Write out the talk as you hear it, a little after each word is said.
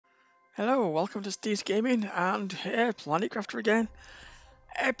Hello, welcome to Steve's Gaming and here, Planet Crafter again,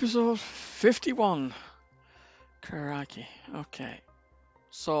 episode 51. Crikey. Okay,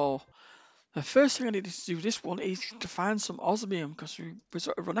 so the first thing I need to do this one is to find some osmium because we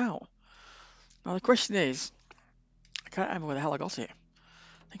sort of run out. Now the question is, I can't remember where the hell I got it.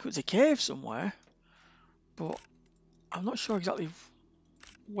 I think it was a cave somewhere, but I'm not sure exactly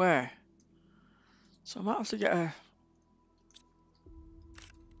where. So I might have to get a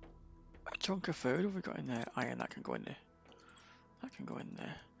chunk of food. What have we got in there? Iron, that can go in there. That can go in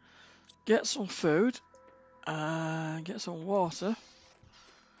there. Get some food and get some water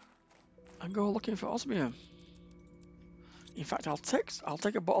and go looking for osmium. In fact, I'll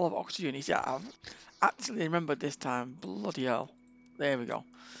take a bottle of oxygen. You see, I've actually remembered this time. Bloody hell. There we go.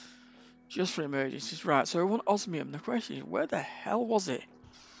 Just for emergencies. Right, so we want osmium. The question is, where the hell was it?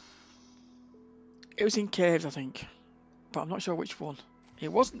 It was in caves, I think. But I'm not sure which one.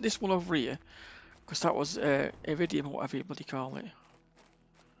 It wasn't this one over here. Because that was iridium or whatever you bloody call it.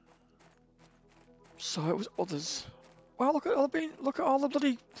 So it was others. Wow, look at all the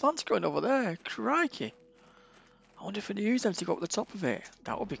bloody plants going over there. Crikey. I wonder if we can use them to go up the top of it.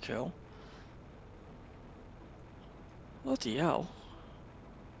 That would be cool. Bloody hell.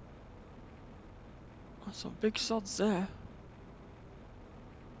 That's some big sods there.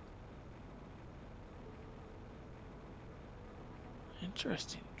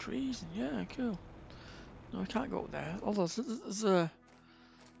 Interesting. Trees, and yeah, cool. No, I can't go up there. Although there's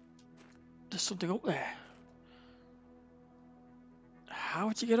something up there. How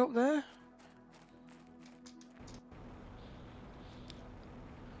would you get up there?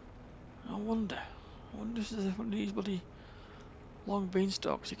 I wonder. I wonder if there's one of these bloody long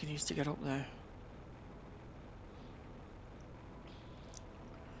beanstalks you can use to get up there.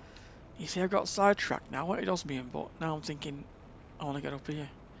 You see, I got sidetracked now. I wanted osmium, but now I'm thinking I want to get up here.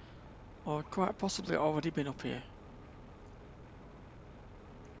 Or quite possibly already been up here.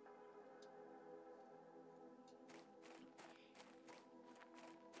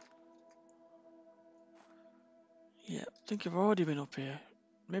 Yeah, I think I've already been up here.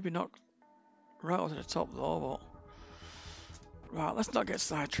 Maybe not right up to the top though, but... Right, let's not get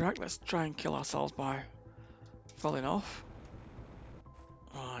sidetracked. Let's try and kill ourselves by falling off.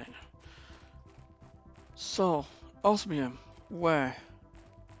 Right. So, osmium, where?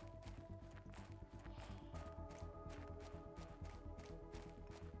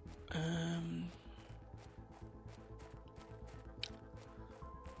 Um,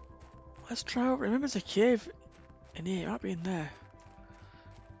 let's try over. Remember there's a cave in here, it might be in there.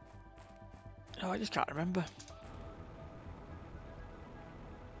 Oh, I just can't remember.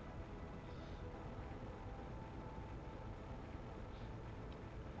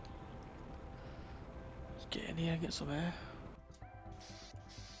 Let's get in here and get some air.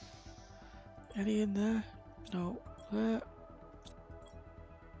 Any in there? No. There?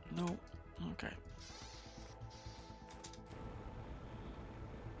 No. Okay.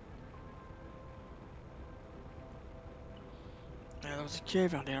 Yeah, there was a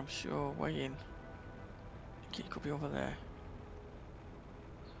cave around here, I'm sure, way in. I think it could be over there.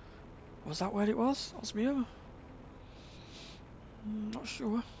 Was that where it was? Osmium? Not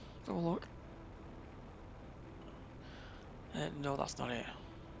sure. Let's have a look. No, that's not it.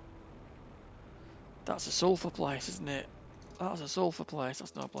 That's a sulphur place, isn't it? That's a sulphur place,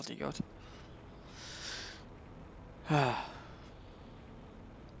 that's not bloody good.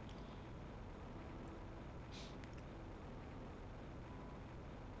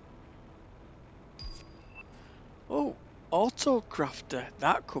 Oh, auto crafter.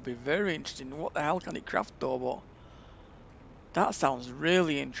 That could be very interesting. What the hell can it craft though? But that sounds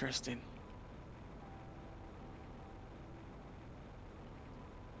really interesting.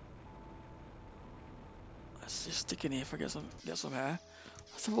 Let's just stick in here if I get some air.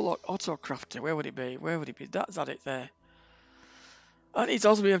 Let's have a look. Auto crafter. Where would it be? Where would it be? That's at it there. It needs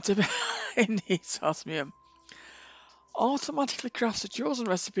osmium to be. It needs osmium. Automatically crafts a chosen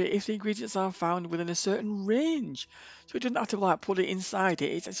recipe if the ingredients are found within a certain range. So it doesn't have to like put it inside it.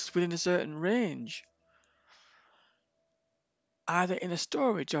 It's just within a certain range. Either in a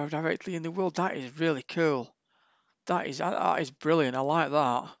storage or directly in the world. That is really cool. That is brilliant. I like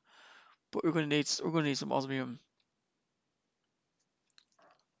that. But we're gonna need some osmium.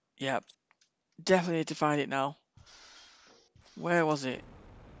 Yep, definitely need to find it now. Where was it?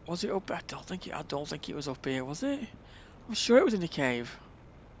 Was it up? I don't think it was up here, was it? I'm sure it was in the cave.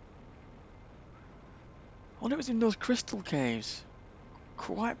 I wonder if it was in those crystal caves.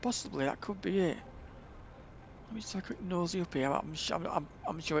 Quite possibly, that could be it. Let me just have a quick nosy up here. I'm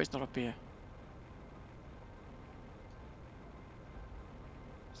sure it's not up here.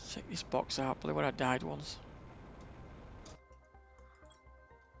 Check this box out, probably where I died once.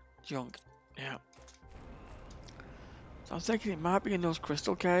 Junk. Yeah. So I'm thinking it might be in those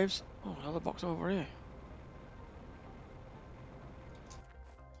crystal caves. Oh, another box over here.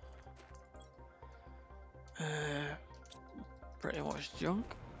 Uh, Pretty much junk.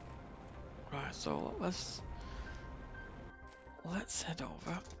 Right, so let's head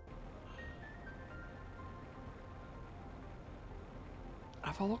over.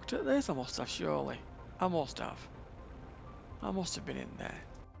 Have I looked at this? I must have, surely. I must have. I must have been in there.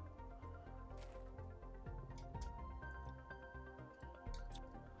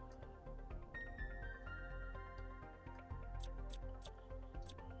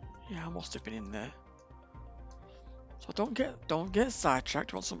 Yeah, I must have been in there. So don't get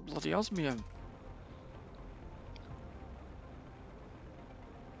sidetracked. Want some bloody osmium?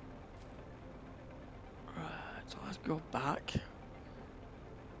 Right, so let's go back.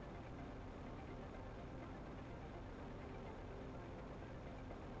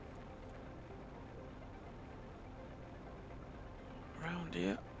 Around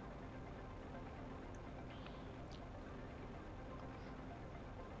here.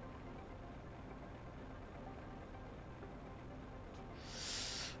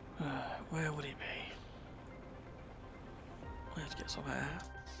 Where would he be? Let's get some air.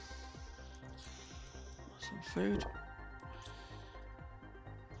 Some food.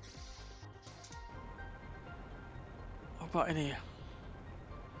 What about in here?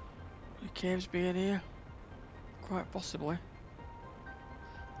 Could caves be in here? Quite possibly.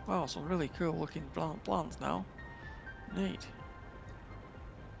 Wow, some really cool looking plants now. Neat.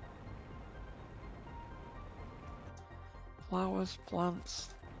 Flowers, plants.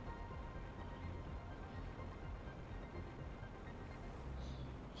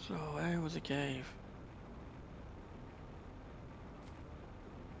 So, here was a cave.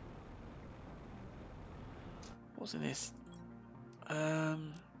 What's in this?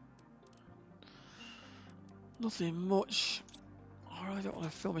 Nothing much. I really don't want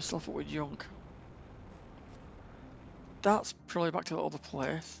to fill myself up with junk. That's probably back to the other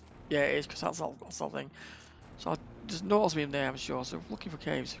place. Yeah, it is, because that's all thing. So there's no osmium there, I'm sure. So looking for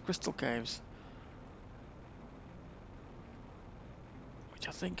caves, crystal caves. Which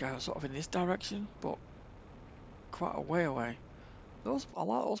I think are sort of in this direction, but quite a way away. I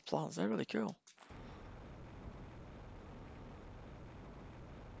like those plants, they're really cool.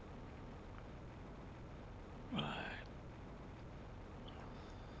 Right.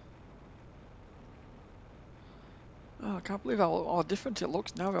 Oh, I can't believe how different it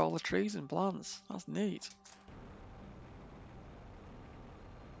looks now with all the trees and plants. That's neat.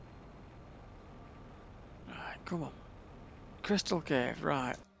 Right, come on. Crystal cave,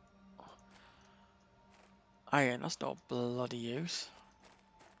 right. Iron, that's no bloody use.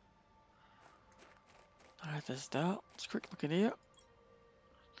 Alright, there's that. Let's quick look in here.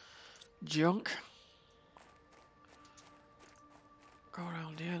 Junk. Go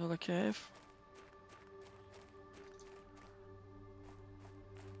around here, another cave.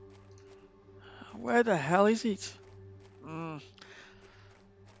 Where the hell is it?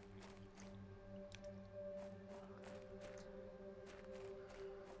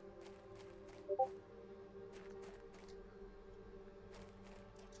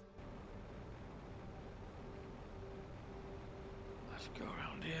 Let's go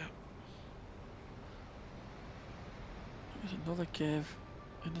around here. There's another cave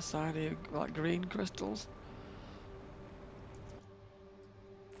in the side here, like green crystals.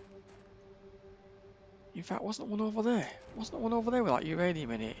 In fact, wasn't one over there? Wasn't one over there with like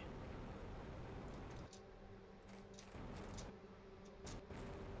uranium in it?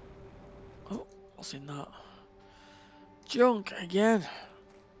 Oh, what's in that? Junk again.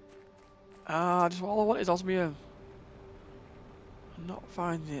 Ah, just all I want is osmium. I'm not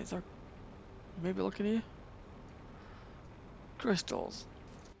finding it. So maybe looking here. Crystals.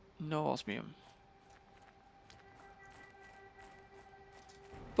 No osmium.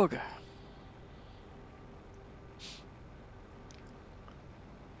 Bugger.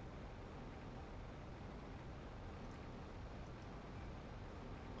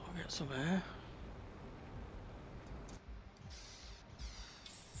 I'll get some air.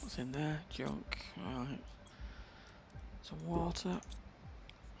 What's in there? Junk. Alright. Some water.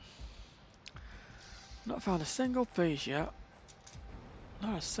 Not found a single piece yet.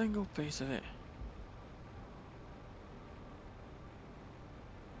 Not a single piece of it.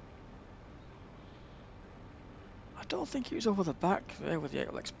 I don't think he was over the back there with the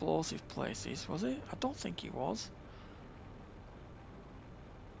explosive places, was it? I don't think he was.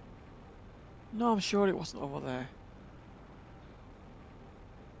 No, I'm sure it wasn't over there.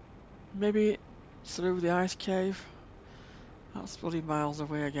 Maybe through the ice cave? That's bloody miles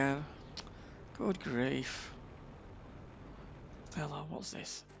away again. Good grief. Hello, what's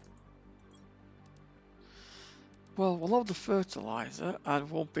this? Well, we'll have the fertilizer and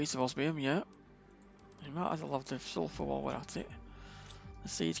one piece of osmium, yeah. You might as well have the sulfur while we're at it. The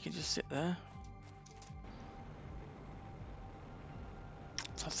seeds can just sit there.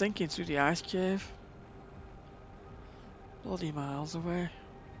 So I'm thinking through the ice cave. Bloody miles away.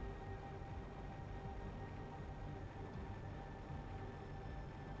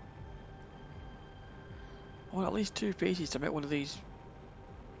 I want at least 2 pieces to make one of these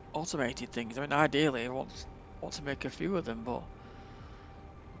automated things. I mean, ideally I want to make a few of them, but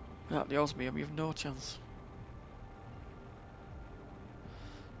without the osmium you have no chance.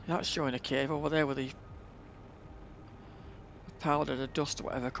 That's showing a cave over there with the powder, the dust or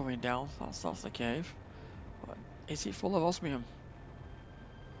whatever coming down. That's the cave. But is it full of osmium?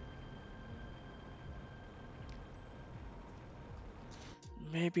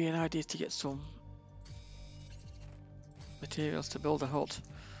 Maybe an idea to get some materials to build a hut.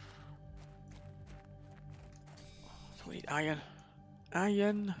 So we need iron.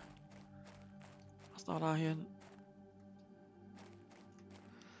 Iron! That's not iron.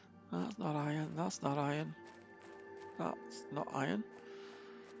 That's not iron. That's not iron. That's not iron.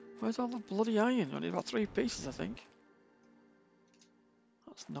 Where's all the bloody iron? Only about 3 pieces, I think.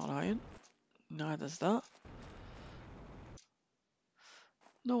 That's not iron. Neither's that.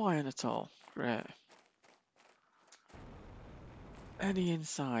 No iron at all. Great. Any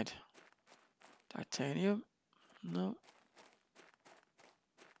inside? Titanium? No.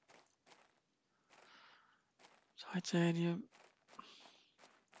 Titanium.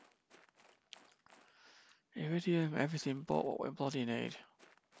 Iridium, everything but what we bloody need.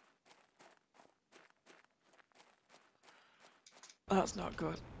 That's not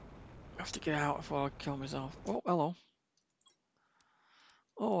good. I have to get out before I kill myself. Oh, hello.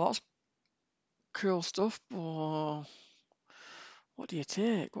 Oh, that's cool stuff, but what do you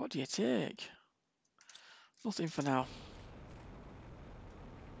take? What do you take? Nothing for now.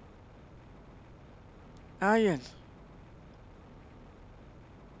 Iron.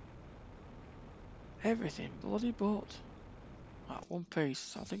 Everything bloody but. That 1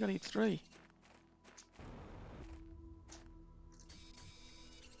 piece. I think I need 3.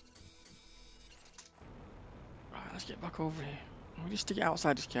 Right, let's get back over here. We'll just stick it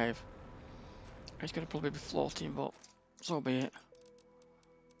outside this cave. It's going to probably be floating, but so be it.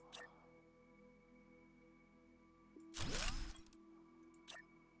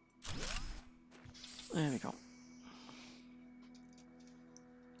 There we go.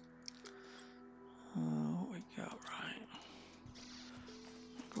 What we got, right.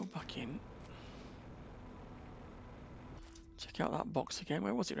 Go back in. Check out that box again.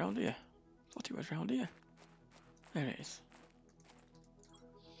 Where was it, round here? Thought it was round here. There it is.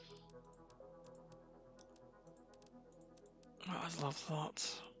 Might as well have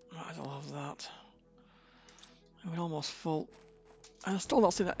that. Might as well have that. We're almost full. And I'm still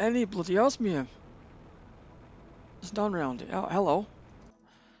not seeing any bloody osmium. It's down round it. Oh, hello.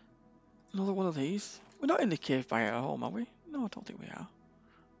 Another one of these. We're not in the cave by our home, are we? No, I don't think we are.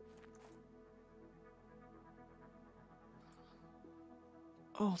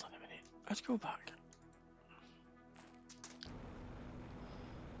 Hold on a minute. Let's go back.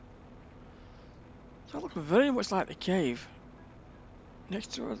 So it looks very much like the cave.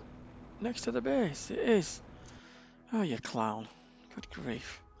 Next to the base. It is. Oh, you clown. Good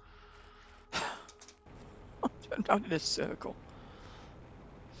grief. Turn round in a circle.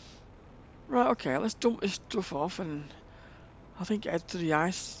 Right, okay, let's dump this stuff off and I think head to the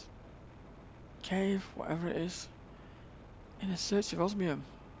ice cave, whatever it is, in a search of osmium.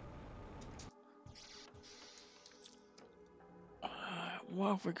 What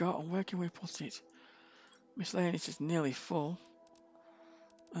have we got and where can we put it? Miscellaneous is nearly full.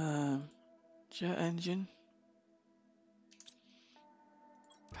 Jet engine.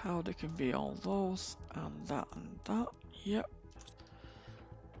 Powder can be all those and that and that. Yep.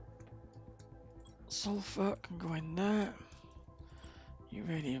 Sulfur can go in there.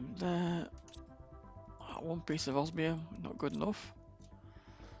 Uranium there. 1 piece of osmium, not good enough.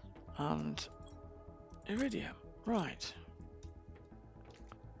 And iridium. Right.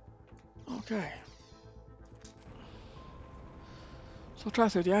 Okay. So try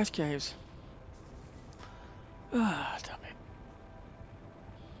through the ice caves. Ah, damn it.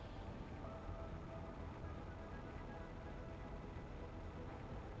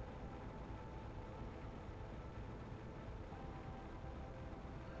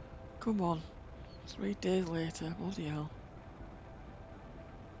 Come on. 3 days later, bloody hell.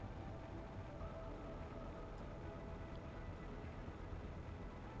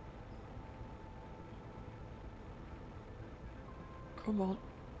 Come on.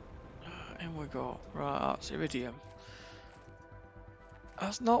 In we go. Right, that's iridium.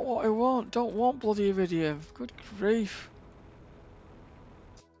 That's not what I want. Don't want bloody iridium. Good grief.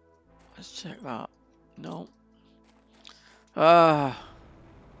 Let's check that. No. Ah.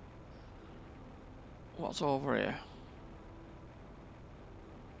 What's over here?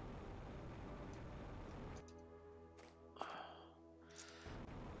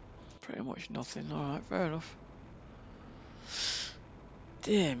 Pretty much nothing. Alright, fair enough.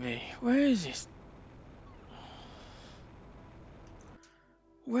 Dear me. Where is this?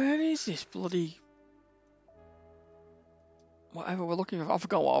 Where is this bloody... Whatever we're looking for. I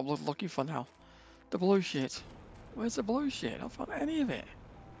forgot what I was looking for now. The blue shit. Where's the blue shit? I don't find any of it.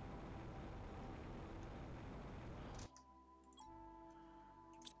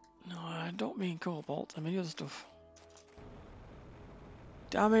 No, I don't mean cobalt. I mean other stuff.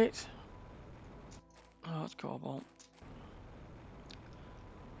 Damn it. Oh, it's cobalt.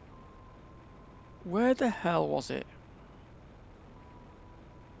 Where the hell was it?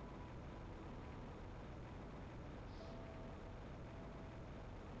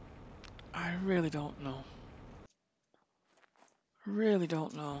 I really don't know. Really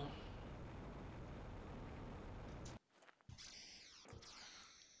don't know.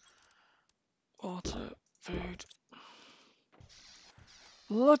 Water, food.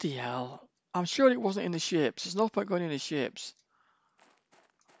 Bloody hell. I'm sure it wasn't in the ships. There's no point going in the ships.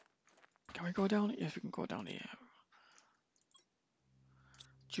 Can we go down? Yes, we can go down here.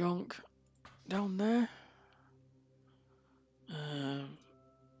 Junk. Down there.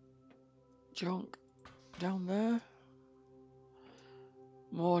 Junk. Down there.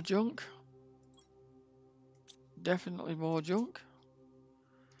 More junk. Definitely more junk.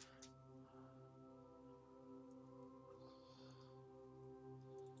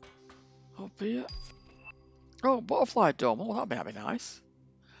 Up here. Oh, butterfly dome. Oh, that'd be nice.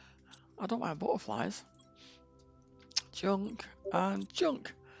 I don't mind butterflies. Junk and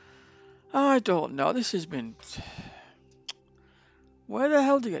junk. I don't know. This has been... Where the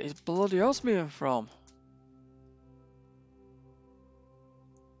hell did you get this bloody osmium from?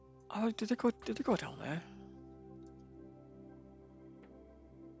 Oh, did they go down there?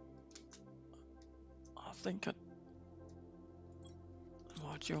 I think I...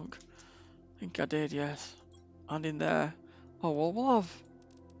 More junk. I think I did, yes. And in there. Oh, well, we'll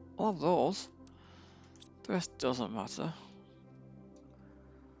have those. The rest doesn't matter.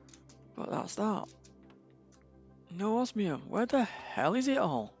 But that's that. No osmium. Where the hell is it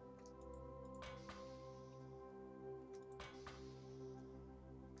all?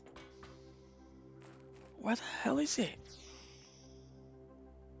 Where the hell is it?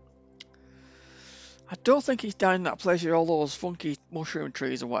 I don't think it's down in that place with all those funky mushroom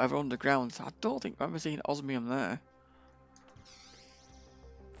trees or whatever underground. I don't think I've ever seen osmium there.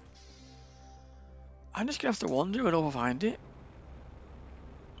 I'm just gonna have to wander and over find it.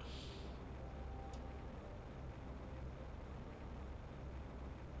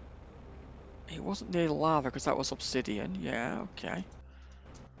 It wasn't near the lava because that was obsidian. Yeah, okay.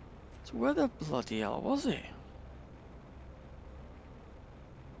 So where the bloody hell was it?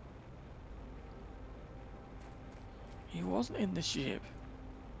 He wasn't in the ship.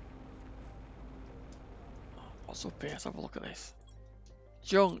 What's up here? Let's have a look at this.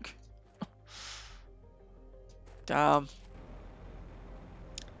 Junk. Damn.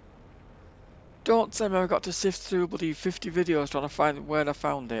 Don't tell me I've got to sift through bloody 50 videos trying to find where I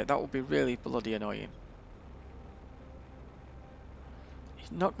found it. That would be really bloody annoying.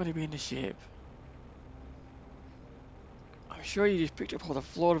 It's not going to be in the ship. I'm sure you just picked up on the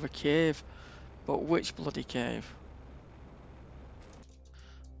floor of a cave. But which bloody cave?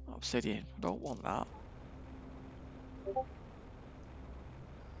 Obsidian. Don't want that.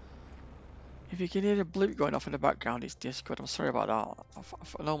 If you can hear the bleep going off in the background, it's Discord. I'm sorry about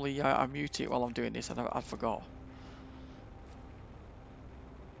that. Normally I mute it while I'm doing this and I forgot.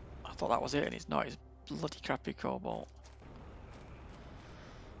 I thought that was it and it's not. It's bloody crappy cobalt.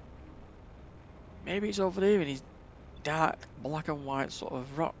 Maybe it's over there in these dark black and white sort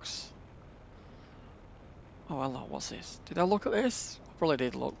of rocks. Oh hello, what's this? Did I look at this? I probably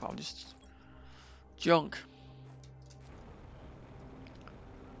did look, but I'm just... Junk.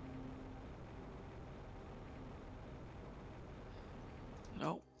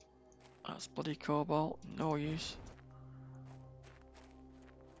 No. That's bloody cobalt. No use.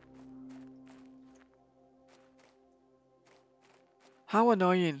 How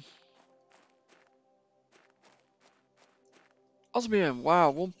annoying. Osmium,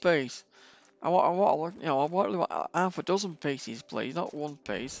 wow, one piece. I want, you know, I want half a dozen pieces, please, not one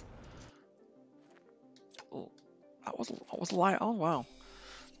piece. Oh, That was the light on. Wow.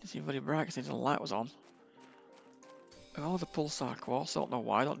 Didn't seem very bright because the light was on. Oh, the pulsar quartz. Don't know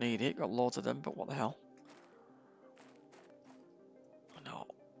why. I don't need it. Got loads of them, but what the hell? No.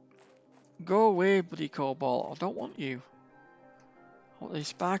 Go away, bloody cobalt. I don't want you. I want the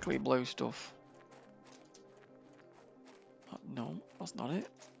sparkly blue stuff. No, that's not it.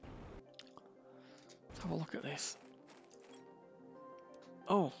 Let's have a look at this.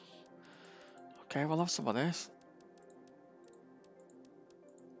 Oh. Okay, we'll have some of this.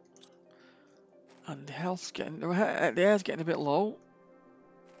 And the health's getting, the air's getting a bit low.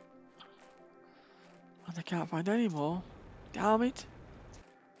 And I can't find any more. Damn it.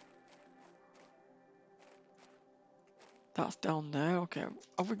 That's down there, okay.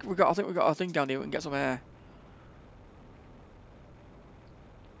 I think we got a thing down here, we can get some air.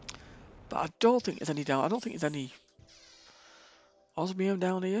 But I don't think there's any I don't think there's any osmium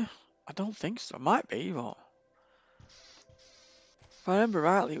down here. I don't think so. It might be, but if I remember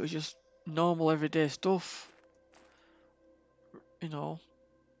rightly, it was just normal everyday stuff. You know,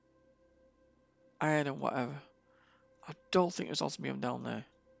 iron and whatever. I don't think there's osmium down there.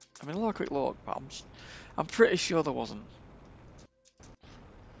 I mean, I'll have a quick look, but I'm pretty sure there wasn't.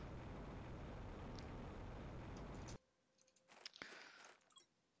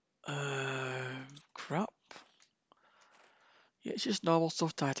 Crap. Yeah, it's just normal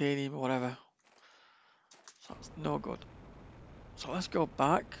stuff, titanium or whatever. So that's no good. So let's go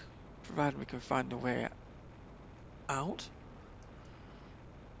back, provided we can find a way out.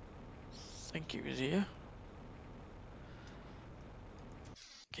 I think it was here.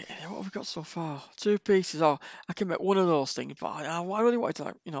 Okay, what have we got so far? 2 pieces. Oh, I can make one of those things, but I really wanted to,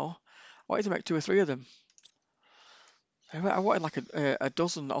 like, you know, I wanted to make 2 or 3 of them. I wanted like a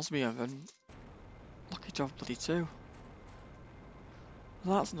dozen osmium, and lucky to have bloody 2.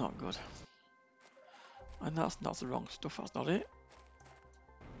 That's not good. And that's the wrong stuff. That's not it.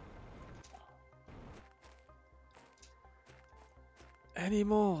 Any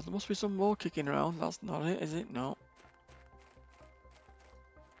more? There must be some more kicking around. That's not it, is it? No.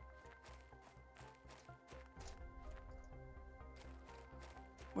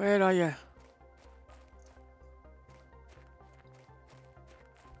 Where are you?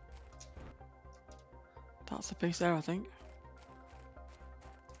 That's the piece there, I think.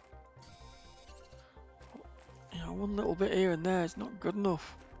 You know, one little bit here and there is not good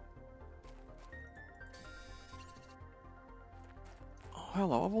enough. Oh,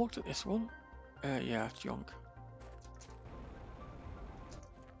 hello, I've looked at this one. Yeah, junk.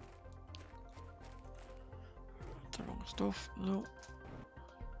 The wrong stuff. No.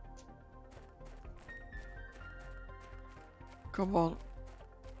 Come on.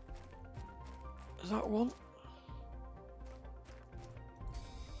 Is that one?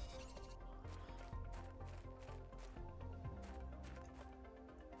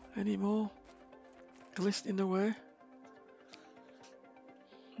 Any more? Glistening away?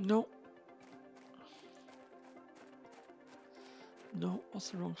 No. No,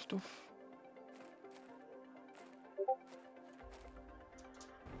 that's the wrong stuff.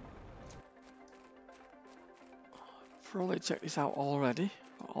 Probably check this out already.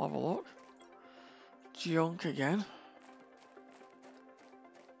 I'll have a look. Junk again.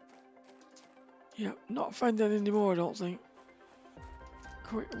 Yep, not finding any more, I don't think.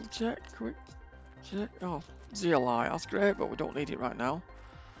 Quick check, quick check. Oh, ZLI, that's great, but we don't need it right now.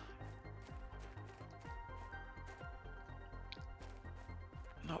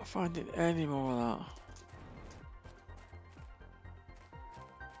 Not finding any more of that.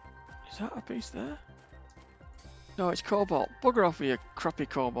 Is that a piece there? No, it's cobalt. Bugger off with your crappy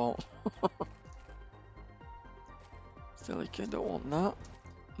cobalt. Silly kid, don't want that.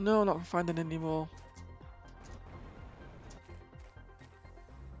 No, not finding any more.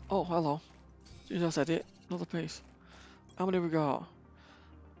 Oh, hello. As soon as I said it, another piece. How many we got?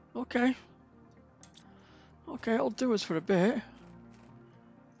 Okay. Okay, it'll do us for a bit.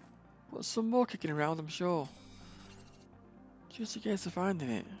 But some more kicking around, I'm sure. Just in case of finding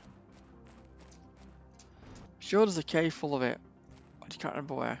it. Sure there's a cave full of it. I just can't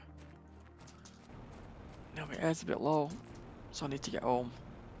remember where. Now my air's a bit low, so I need to get home.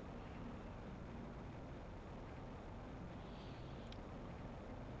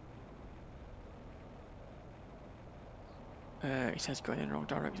 It says going in the wrong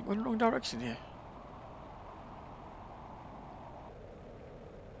direction. Going in the wrong direction here.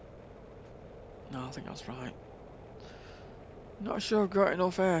 No, I think that's right. Not sure I've got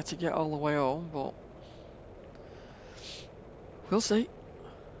enough air to get all the way home, but we'll see.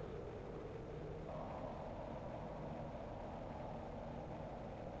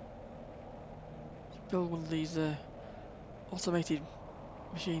 Build one of these automated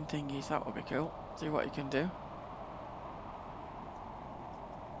machine thingies. That would be cool. See what you can do.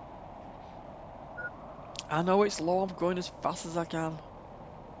 I know it's low. I'm going as fast as I can.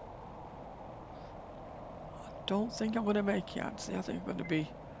 Don't think I'm going to make it, actually. I think I'm going to be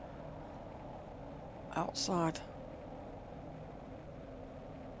outside.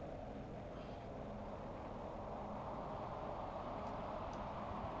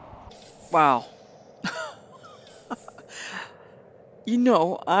 Wow. You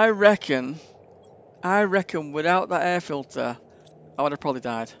know, I reckon without that air filter, I would have probably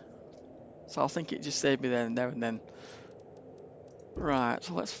died. So I think it just saved me there and then. Right,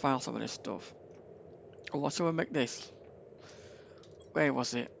 so let's file some of this stuff. Oh, let's see if we make this. Where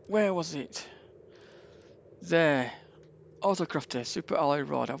was it? Where was it? There. Autocrafter, super alloy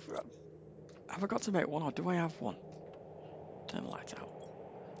rod. Have I got to make one or do I have one? Turn the light out.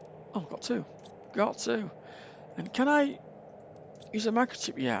 Oh, got two. Got two. And can I use a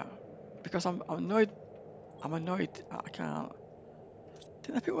microchip? Yeah. Because I'm annoyed. I'm annoyed that I can't.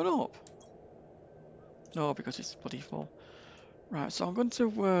 Didn't I pick one up? No, because it's bloody full. Right, so I'm going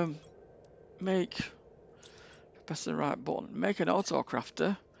to press the right button, make an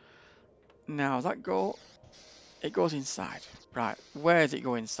autocrafter. Now that it goes inside. Right, where does it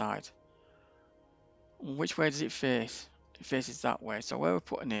go inside? Which way does it face? It faces that way, so where we're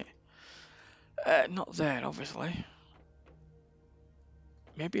putting it? Not there, obviously.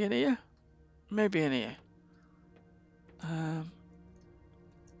 Maybe in here? Maybe in here.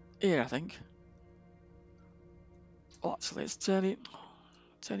 Here I think. Well, actually, let's turn it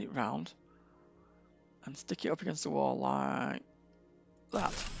round and stick it up against the wall like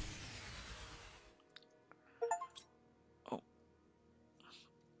that. Oh.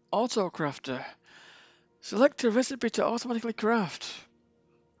 Autocrafter. Select a recipe to automatically craft.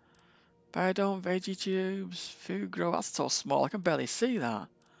 Biodome, veggie tubes, food grow. That's so small, I can barely see that.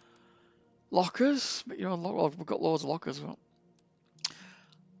 Lockers, but we've got loads of lockers. Well,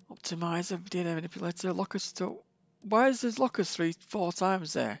 optimizer, DNA manipulator, lockers. So why is there's lockers 4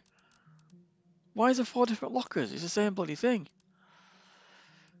 times there? Why is there 4 different lockers? It's the same bloody thing.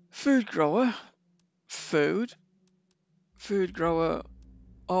 Food grower, food grower,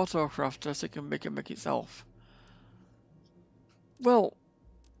 autocrafter, so it can make itself. Well,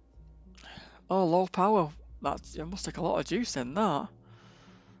 oh, low power. It must take a lot of juice then, that.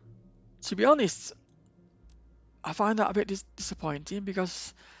 To be honest, I find that a bit disappointing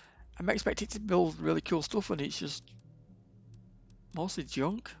because I'm expecting to build really cool stuff and it's just mostly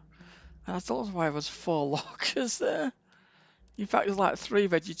junk. And I thought that's why there was 4 lockers there. In fact, there's like 3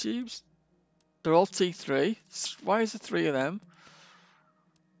 veggie tubes. They're all T3. Why is there 3 of them?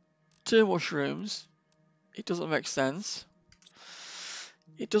 2 mushrooms. It doesn't make sense.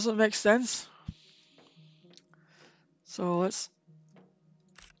 It doesn't make sense. So let's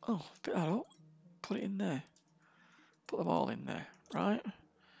pick that up. Put it in there. Put them all in there. Right.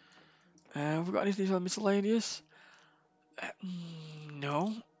 Have we got anything for miscellaneous?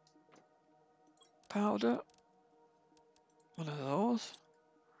 No. Powder. One of those.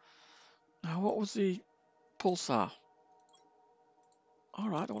 Now, what was the pulsar?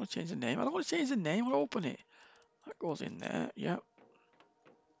 Alright, I don't want to change the name. I don't want to change the name. I want to open it. That goes in there. Yep.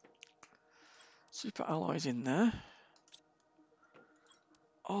 Super alloys in there.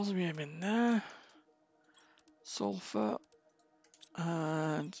 Osmium in there. Sulfur.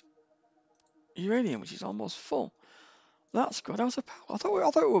 And uranium, which is almost full. That's good. That was a power. I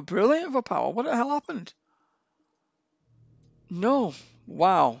thought we were brilliant for power. What the hell happened? No.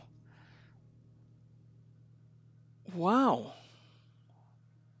 Wow. Wow.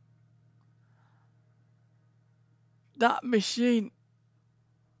 That machine.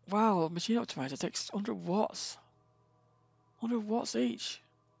 Wow, machine optimizer takes 100 watts. 100 watts each.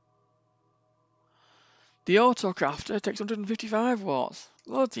 The autocrafter takes 155 watts.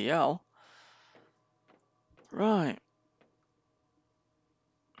 Bloody hell. Right.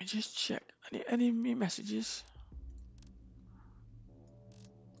 Let me just check. Any messages?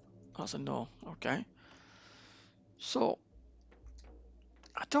 That's a no. Okay. So,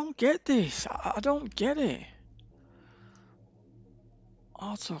 I don't get this. I don't get it.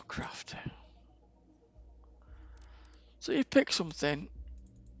 Autocrafter. So you pick something.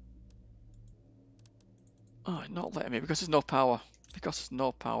 Oh, not letting me because there's no power. Because there's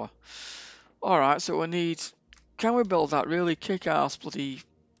no power. Alright, so we need... Can we build that really kick-ass bloody...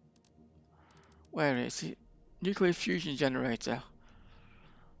 Where is it? Nuclear fusion generator.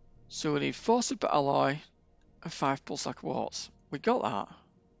 So we need 4 super alloy and 5 pulsar quartz. We got that.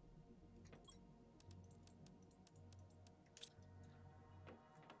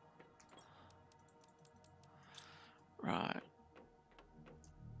 Right.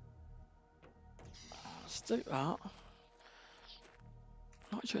 Stick that.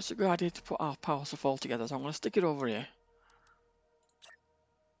 Not sure it's a good idea to put our power stuff all together, so I'm going to stick it over here.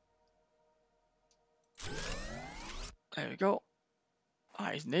 There we go.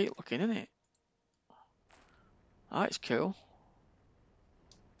 That is neat looking, isn't it? That's cool.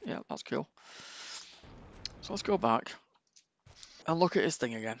 Yeah, that's cool. So let's go back and look at this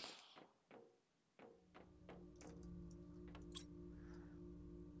thing again.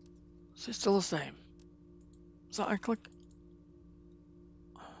 So it's still the same. Is that a click?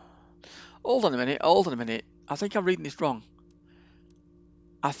 Hold on a minute, hold on a minute. I think I'm reading this wrong.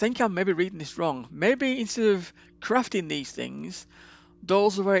 I think I'm maybe reading this wrong. Maybe instead of crafting these things,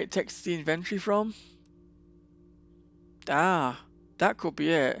 those are where it takes the inventory from. Ah, that could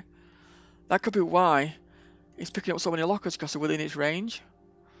be it. That could be why it's picking up so many lockers because they're within its range.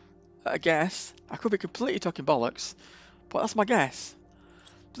 I guess. I could be completely talking bollocks, but that's my guess.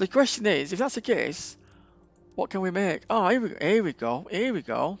 But the question is, if that's the case, what can we make? Oh, here we go, here we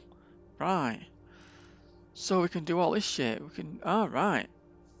go. Right. So we can do all this shit. We can. All right.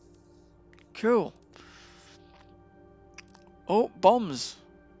 Cool. Oh, bombs.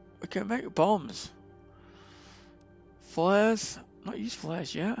 We can make bombs. Flares. Not use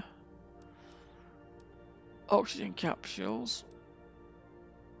flares yet. Oxygen capsules.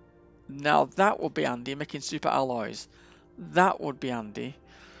 Now that would be handy, making super alloys. That would be handy.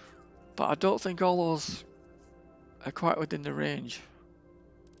 But I don't think all those are quite within the range.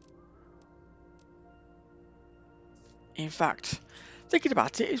 In fact, thinking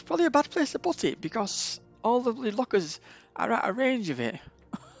about it, it's probably a bad place to put it because all the lockers are at a range of it.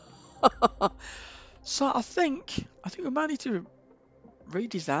 So I think we might need to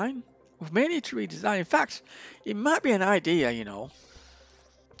redesign. We may need to redesign. In fact, it might be an idea, you know,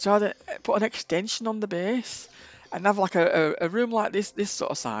 to either put an extension on the base and have like a room like this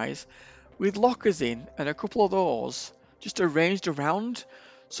sort of size with lockers in and a couple of those just arranged around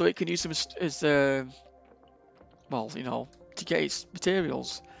so it can use them as well, you know, to get its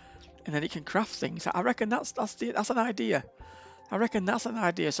materials and then it can craft things. I reckon that's an idea. I reckon that's an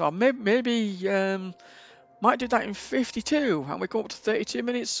idea. So I maybe might do that in 52 and we come up to 32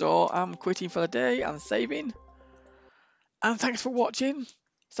 minutes. So I'm quitting for the day and saving. And thanks for watching.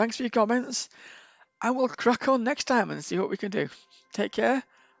 Thanks for your comments. And we'll crack on next time and see what we can do. Take care.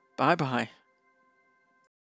 Bye bye.